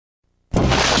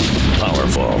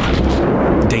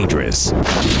Powerful, dangerous,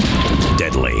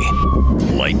 deadly.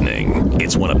 Lightning.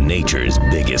 It's one of nature's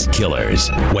biggest killers.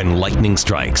 When lightning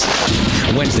strikes.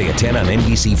 Wednesday at 10 on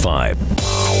NBC5.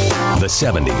 The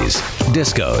 70s,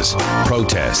 discos,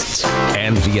 protests,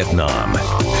 and Vietnam.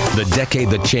 The decade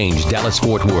that changed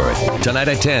Dallas-Fort Worth. Tonight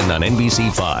at 10 on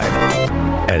NBC5.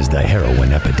 As the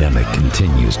heroin epidemic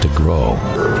continues to grow,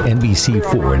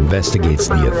 NBC4 investigates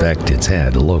the effect it's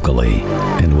had locally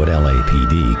and what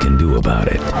LAPD can do about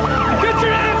it. Get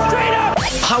your hands straight up!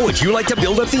 How would you like to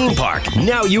build a theme park?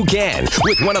 Now you can,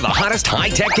 with one of the hottest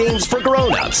high-tech games for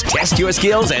grown-ups. Test your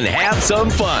skills and have some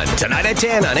fun. Tonight at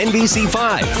 10 on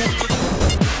NBC5.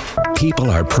 People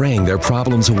are praying their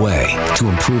problems away to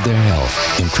improve their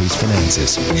health, increase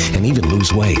finances, and even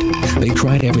lose weight. They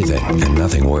tried everything, and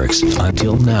nothing works.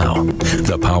 Until now.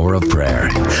 The power of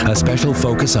prayer. A special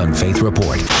focus on Faith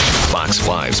Report. Fox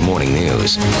 5's Morning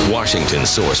News. Washington's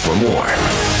source for more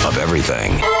of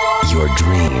everything. Your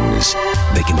dreams.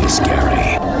 They can be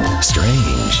scary,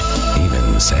 strange,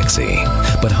 even sexy,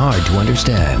 but hard to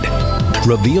understand.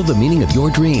 Reveal the meaning of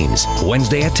your dreams.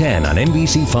 Wednesday at 10 on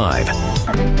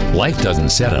NBC5. Life doesn't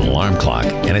set an alarm clock,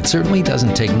 and it certainly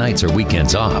doesn't take nights or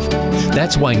weekends off.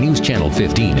 That's why News Channel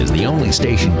 15 is the only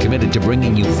station committed to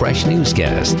bringing you fresh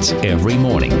newscasts every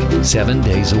morning, 7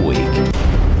 days a week.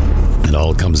 It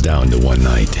all comes down to one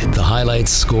night. The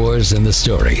highlights, scores, and the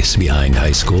stories behind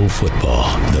high school football.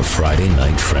 The Friday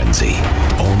Night Frenzy.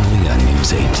 Only on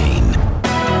News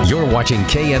 18. You're watching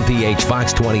KMPH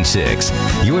Fox 26.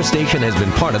 Your station has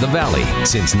been part of the Valley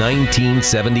since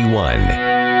 1971.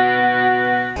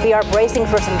 We are bracing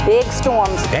for some big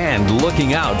storms. And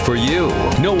looking out for you.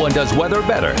 No one does weather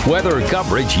better. Weather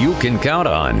coverage you can count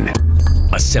on.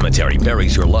 A cemetery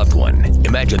buries your loved one.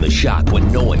 Imagine the shock when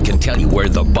no one can tell you where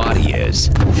the body is.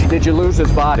 Did you lose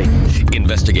his body?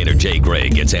 Investigator Jay Gray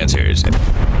gets answers.